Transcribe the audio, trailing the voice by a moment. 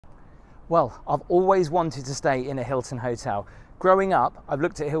Well, I've always wanted to stay in a Hilton hotel. Growing up, I've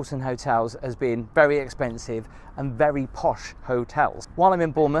looked at Hilton hotels as being very expensive and very posh hotels. While I'm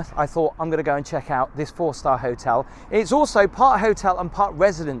in Bournemouth, I thought I'm going to go and check out this 4-star hotel. It's also part hotel and part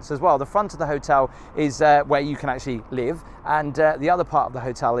residence as well. The front of the hotel is where you can actually live, and the other part of the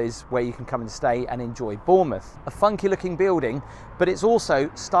hotel is where you can come and stay and enjoy Bournemouth. A funky looking building, but it's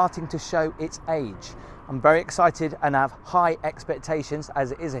also starting to show its age. I'm very excited and have high expectations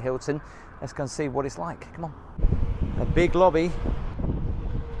as it is a Hilton. Let's go and see what it's like. Come on. A big lobby.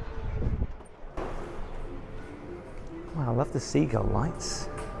 Wow, I love the seagull lights.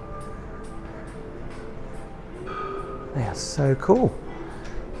 They are so cool.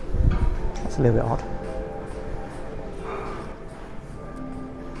 That's a little bit odd.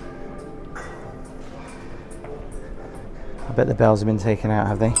 I bet the bells have been taken out,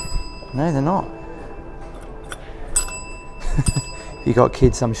 have they? No, they're not. If you've got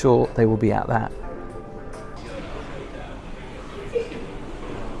kids, I'm sure they will be at that.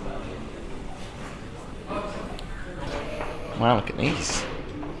 Wow, look at these.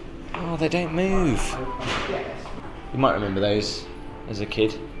 Oh, they don't move. You might remember those as a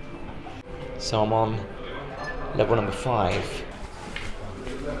kid. So I'm on level number 5.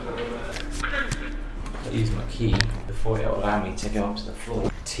 I'll use my key before it'll allow me to go up to the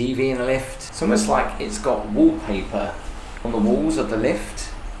floor. TV in the lift. It's almost like it's got wallpaper on the walls of the lift.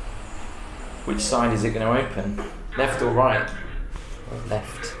 Which side is it going to open? Left or right? Or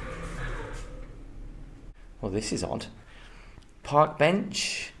left? Well, this is odd. Park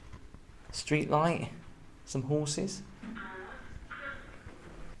bench, street light, some horses.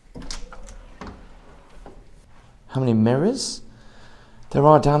 How many mirrors there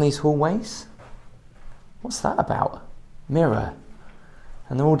are down these hallways? What's that about? Mirror.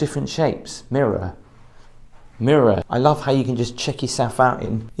 And they're all different shapes. Mirror. Mirror. I love how you can just check yourself out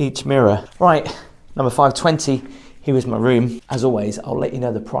in each mirror. Right, number 520. Here is my room. As always, I'll let you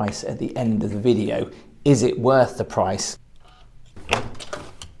know the price at the end of the video. Is it worth the price?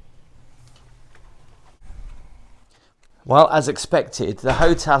 Well, as expected, the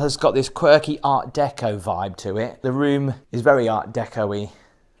hotel has got this quirky Art Deco vibe to it. The room is very Art Deco-y.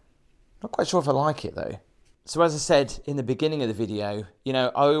 Not quite sure if I like it though. So as I said in the beginning of the video, you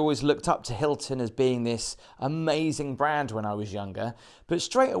know, I always looked up to Hilton as being this amazing brand when I was younger. But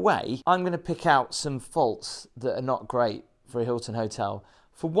straight away, I'm going to pick out some faults that are not great for a Hilton hotel.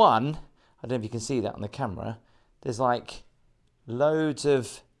 For one, I don't know if you can see that on the camera, there's like loads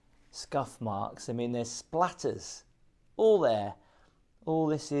of scuff marks. I mean, there's splatters all there. All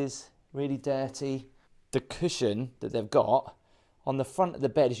this is really dirty. The cushion that they've got on the front of the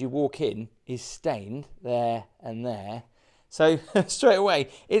bed as you walk in is stained there and there. So straight away,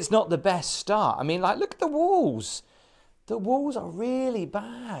 it's not the best start. I mean, like, look at the walls. The walls are really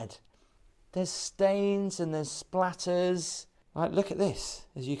bad. There's stains and there's splatters. Like, look at this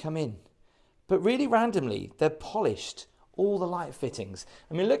as you come in. But really randomly, they're polished. All the light fittings.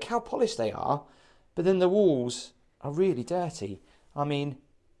 I mean, look how polished they are. But then the walls are really dirty. I mean,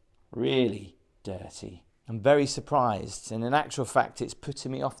 really dirty. I'm very surprised, and in actual fact it's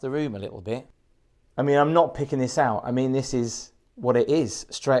putting me off the room a little bit. I mean, I'm not picking this out. I mean, this is what it is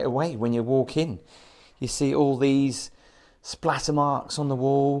straight away when you walk in. You see all these splatter marks on the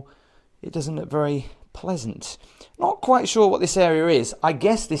wall. It doesn't look very pleasant. Not quite sure what this area is. I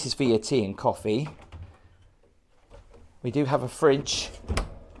guess this is for your tea and coffee. We do have a fridge.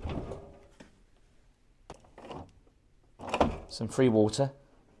 Some free water.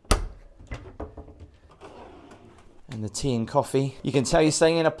 And the tea and coffee. You can tell you're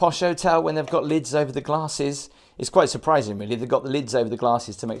staying in a posh hotel when they've got lids over the glasses. It's quite surprising really. They've got the lids over the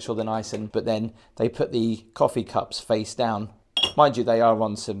glasses to make sure they're nice, but then they put the coffee cups face down. Mind you, they are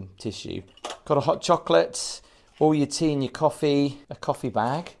on some tissue. Got a hot chocolate, all your tea and your coffee, a coffee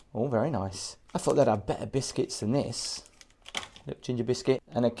bag. Oh, very nice. I thought they'd have better biscuits than this. Look, ginger biscuit.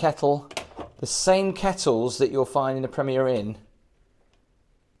 And a kettle. The same kettles that you'll find in a Premier Inn.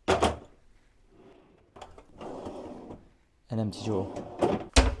 An empty drawer.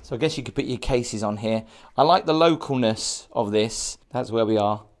 So I guess you could put your cases on here. I like the localness of this. That's where we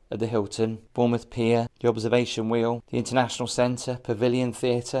are at the Hilton. Bournemouth Pier, the observation wheel, the International Centre, Pavilion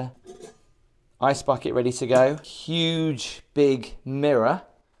Theatre. Ice bucket ready to go. Huge big mirror.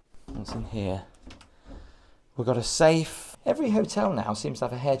 What's in here? We've got a safe. Every hotel now seems to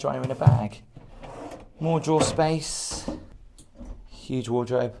have a hairdryer in a bag. More drawer space. Huge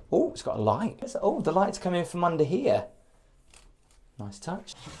wardrobe. Oh, it's got a light. Oh, the light's coming from under here. Nice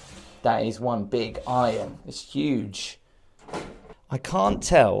touch. That is one big iron. It's huge. I can't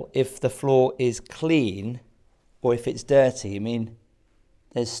tell if the floor is clean or if it's dirty. I mean,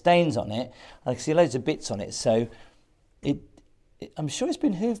 There's stains on it. I can see loads of bits on it, so I'm sure it's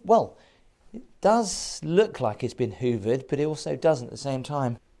been hoovered. Well, it does look like it's been hoovered, but it also doesn't at the same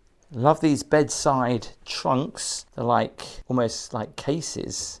time. Love these bedside trunks. They're like almost like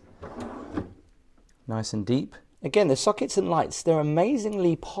cases. Nice and deep. Again, the sockets and lights, they're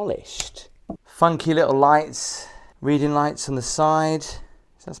amazingly polished. Funky little lights, reading lights on the side.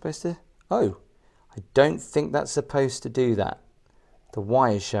 Is that supposed to? Oh, I don't think that's supposed to do that. The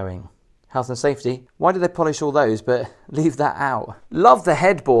wire's showing. Health and safety. Why do they polish all those but leave that out? Love the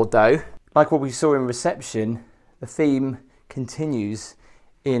headboard though. Like what we saw in reception, the theme continues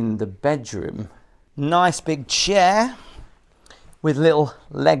in the bedroom. Nice big chair with little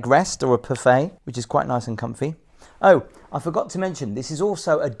leg rest or a buffet, which is quite nice and comfy. Oh, I forgot to mention, this is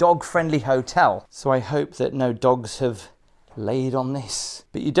also a dog-friendly hotel. So I hope that no dogs have laid on this.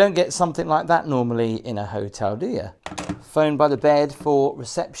 But you don't get something like that normally in a hotel, do you? Phone by the bed for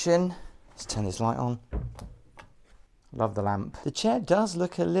reception. Let's turn this light on. Love the lamp. The chair does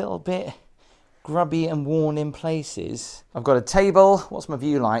look a little bit grubby and worn in places. I've got a table. What's my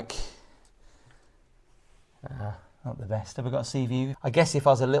view like? Not the best. Have I got a sea view? I guess if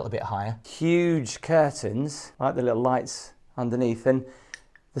I was a little bit higher. Huge curtains. I like the little lights underneath. And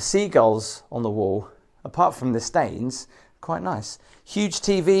the seagulls on the wall, apart from the stains, quite nice. Huge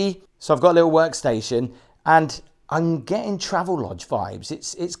TV. So I've got a little workstation. And I'm getting Travelodge vibes.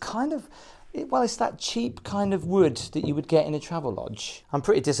 It's kind of... Well, it's that cheap kind of wood that you would get in a Travelodge. I'm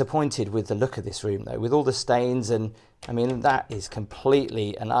pretty disappointed with the look of this room though, with all the stains, and I mean, that is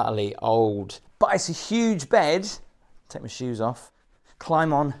completely and utterly old. But it's a huge bed. Take my shoes off.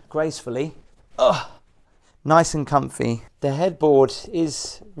 Climb on gracefully. Ugh. Nice and comfy. The headboard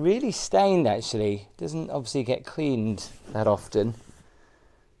is really stained actually. Doesn't obviously get cleaned that often.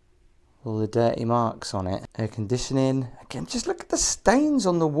 All the dirty marks on it. Air conditioning. Again, just look at the stains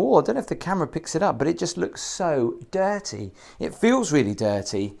on the wall. I don't know if the camera picks it up, but it just looks so dirty. It feels really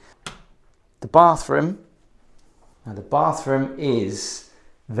dirty. The bathroom. Now the bathroom is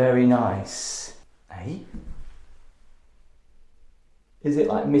very nice. Hey? Is it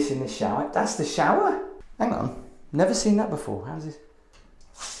like missing the shower? That's the shower? Hang on. Never seen that before. How's this?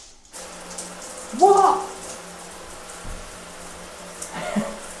 What?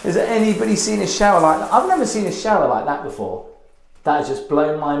 Has anybody seen a shower like that? I've never seen a shower like that before. That has just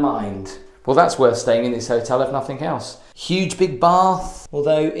blown my mind. Well, that's worth staying in this hotel if nothing else. Huge big bath,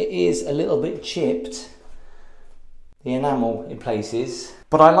 although it is a little bit chipped, the enamel in places.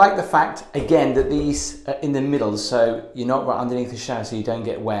 But I like the fact, again, that these are in the middle, so you're not right underneath the shower so you don't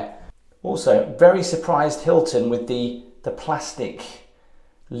get wet. Also, very surprised Hilton with the plastic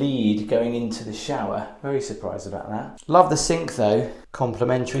lead going into the shower. Very surprised about that. Love the sink though.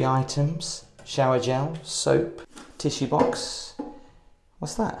 Complimentary items. Shower gel, soap, tissue box.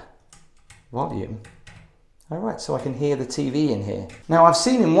 What's that? Volume. Alright, so I can hear the TV in here. Now I've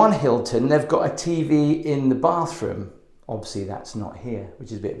seen in one Hilton they've got a TV in the bathroom. Obviously that's not here,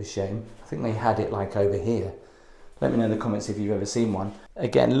 which is a bit of a shame. I think they had it like over here. Let me know in the comments if you've ever seen one.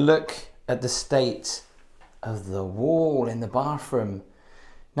 Again, look at the state of the wall in the bathroom.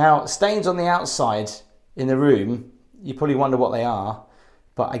 Now, stains on the outside in the room, you probably wonder what they are,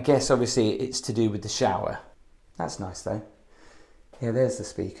 but I guess obviously it's to do with the shower. That's nice though. Yeah, there's the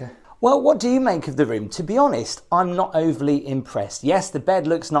speaker. Well, what do you make of the room? To be honest, I'm not overly impressed. Yes, the bed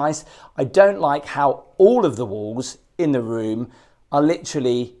looks nice. I don't like how all of the walls in the room are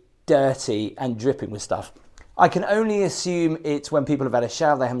literally dirty and dripping with stuff. I can only assume it's when people have had a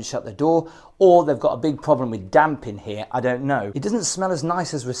shower, they haven't shut the door, or they've got a big problem with damp in here. I don't know. It doesn't smell as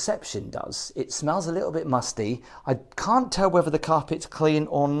nice as reception does. It smells a little bit musty. I can't tell whether the carpet's clean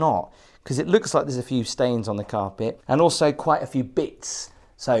or not, because it looks like there's a few stains on the carpet and also quite a few bits.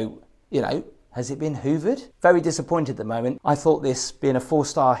 So, you know, has it been hoovered? Very disappointed at the moment. I thought this, being a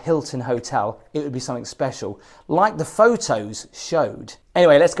 4-star Hilton hotel, it would be something special, like the photos showed.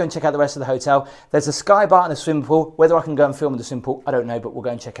 Anyway, let's go and check out the rest of the hotel. There's a sky bar and a swimming pool. Whether I can go and film in the swimming pool, I don't know, but we'll go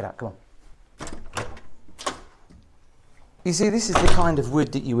and check it out. Come on. You see, this is the kind of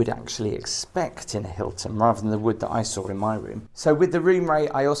wood that you would actually expect in a Hilton, rather than the wood that I saw in my room. So with the room rate,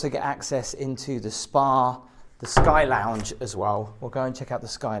 I also get access into the spa, the Sky Lounge as well. We'll go and check out the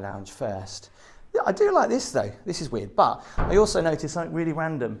Sky Lounge first. Yeah, I do like this though. This is weird, but I also noticed something really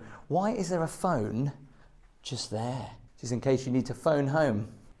random. Why is there a phone just there? Just in case you need to phone home.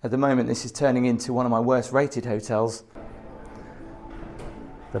 At the moment, this is turning into one of my worst rated hotels.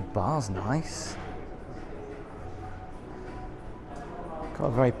 The bar's nice. Got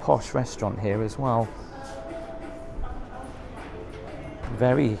a very posh restaurant here as well.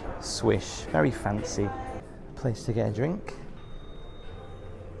 Very swish, very fancy. Place to get a drink.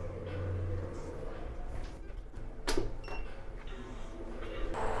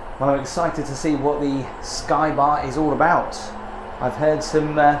 Well, I'm excited to see what the Sky Bar is all about. I've heard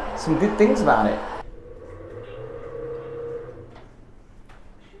some good things about it.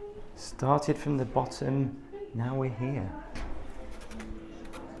 Started from the bottom, now we're here.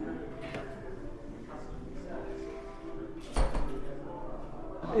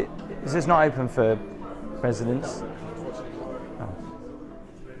 Is this not open for residents? Oh.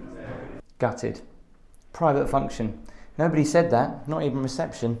 Gutted. Private function. Nobody said that, not even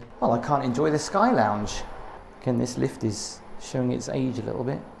reception. Well, I can't enjoy the Sky Lounge. Again, this lift is showing its age a little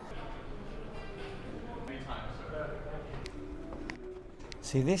bit.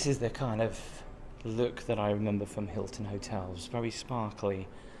 See, this is the kind of look that I remember from Hilton Hotels. Very sparkly.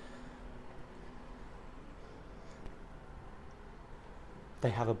 They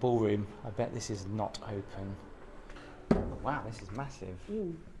have a ballroom. I bet this is not open. Oh, wow, this is massive.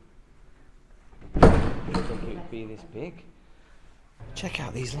 I didn't think it would be this big. Check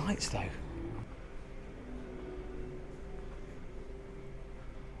out these lights though.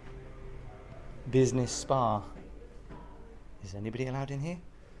 Business spa. Is anybody allowed in here?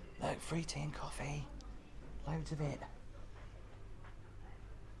 Look, free tea and coffee. Loads of it.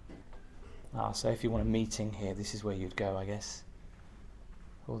 Ah, so if you want a meeting here, this is where you'd go, I guess.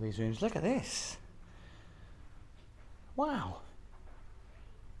 All these rooms. Look at this. Wow.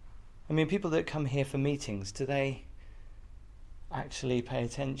 I mean, people that come here for meetings, do they actually pay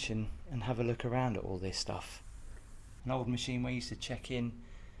attention and have a look around at all this stuff? An old machine where you used to check in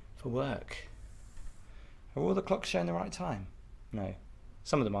for work. Are all the clocks showing the right time? No.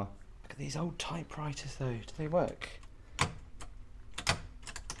 Some of them are. Look at these old typewriters though. Do they work?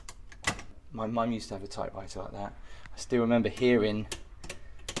 My mum used to have a typewriter like that. I still remember hearing...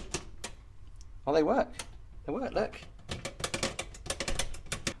 Oh, they work. They work, look.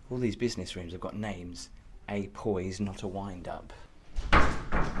 All these business rooms have got names. A poise, not a wind-up.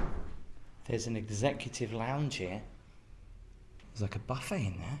 There's an executive lounge here. There's like a buffet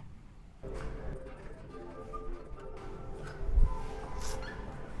in there.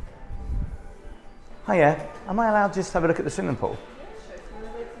 Hiya, am I allowed to just have a look at the swimming pool?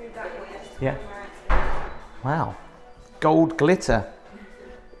 Yeah. Wow. Gold glitter.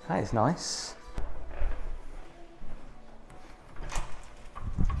 That is nice.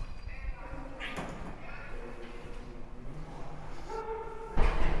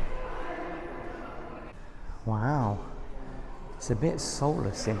 Wow, it's a bit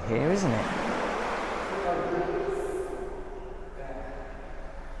soulless in here, isn't it?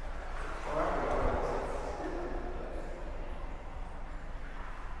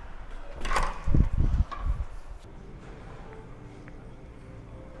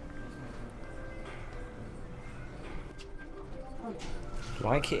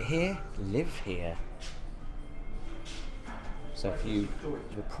 Like it here, live here. So if you were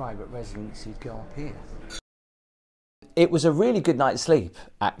private residents, you'd go up here. It was a really good night's sleep,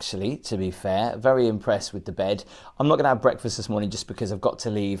 actually, to be fair. Very impressed with the bed. I'm not going to have breakfast this morning just because I've got to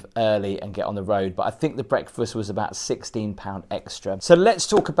leave early and get on the road, but I think the breakfast was about £16 extra. So let's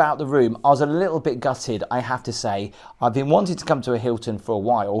talk about the room. I was a little bit gutted, I have to say. I've been wanting to come to a Hilton for a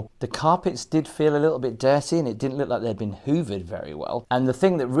while. The carpets did feel a little bit dirty and it didn't look like they'd been hoovered very well. And the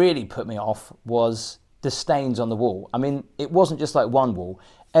thing that really put me off was the stains on the wall. I mean, it wasn't just like one wall.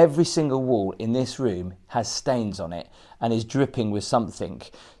 Every single wall in this room has stains on it and is dripping with something.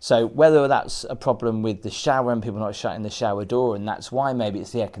 So whether that's a problem with the shower and people not shutting the shower door and that's why, maybe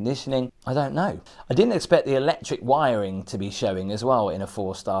it's the air conditioning, I don't know. I didn't expect the electric wiring to be showing as well in a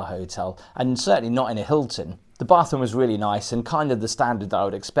 4-star hotel, and certainly not in a Hilton. The bathroom was really nice and kind of the standard that I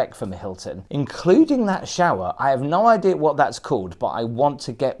would expect from a Hilton. Including that shower, I have no idea what that's called, but I want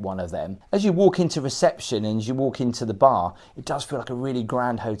to get one of them. As you walk into reception and as you walk into the bar, it does feel like a really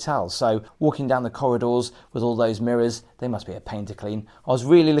grand hotel. So walking down the corridors with all those mirrors, they must be a pain to clean. I was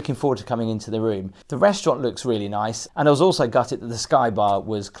really looking forward to coming into the room. The restaurant looks really nice, and I was also gutted that the Sky Bar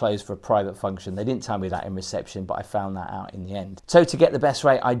was closed for a private function. They didn't tell me that in reception, but I found that out in the end. So to get the best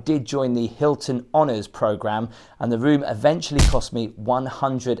rate, I did join the Hilton Honours programme, and the room eventually cost me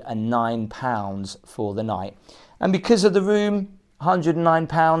 £109 for the night. And because of the room,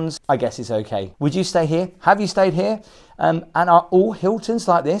 £109, I guess it's okay. Would you stay here? Have you stayed here? And are all Hiltons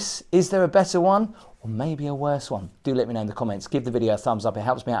like this? Is there a better one? Or maybe a worse one? Do let me know in the comments. Give the video a thumbs up, it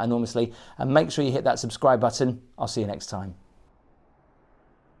helps me out enormously. And make sure you hit that subscribe button. I'll see you next time.